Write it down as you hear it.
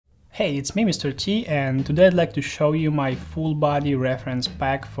Hey, it's me, Mr. T, and today I'd like to show you my full body reference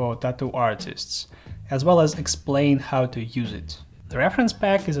pack for tattoo artists, as well as explain how to use it. The reference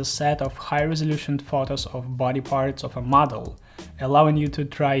pack is a set of high-resolution photos of body parts of a model, allowing you to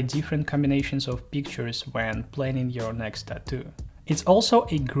try different combinations of pictures when planning your next tattoo. It's also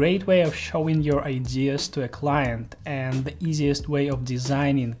a great way of showing your ideas to a client and the easiest way of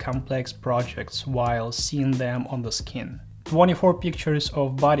designing complex projects while seeing them on the skin. 24 pictures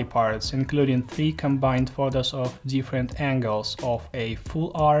of body parts, including 3 combined photos of different angles of a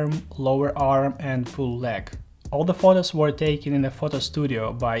full arm, lower arm and full leg. All the photos were taken in a photo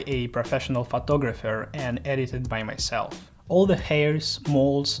studio by a professional photographer and edited by myself. All the hairs,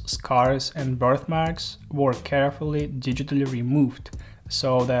 moles, scars and birthmarks were carefully digitally removed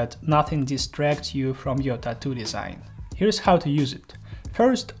so that nothing distracts you from your tattoo design. Here's how to use it.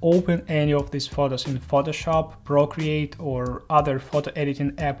 First, open any of these photos in Photoshop, Procreate or other photo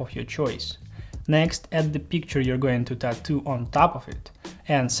editing app of your choice. Next, add the picture you're going to tattoo on top of it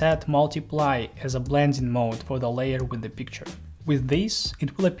and set Multiply as a blending mode for the layer with the picture. With this,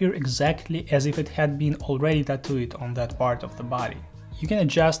 it will appear exactly as if it had been already tattooed on that part of the body. You can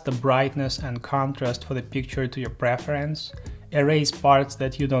adjust the brightness and contrast for the picture to your preference, erase parts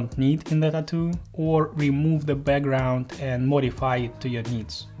that you don't need in the tattoo, or remove the background and modify it to your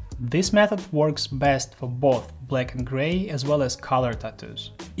needs. This method works best for both black and gray as well as color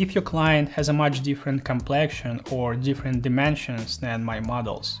tattoos. If your client has a much different complexion or different dimensions than my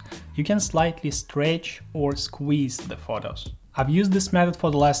models, you can slightly stretch or squeeze the photos. I've used this method for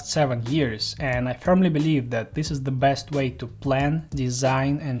the last 7 years, and I firmly believe that this is the best way to plan,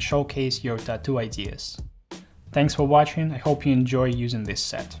 design and showcase your tattoo ideas. Thanks for watching, I hope you enjoy using this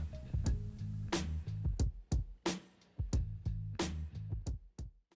set.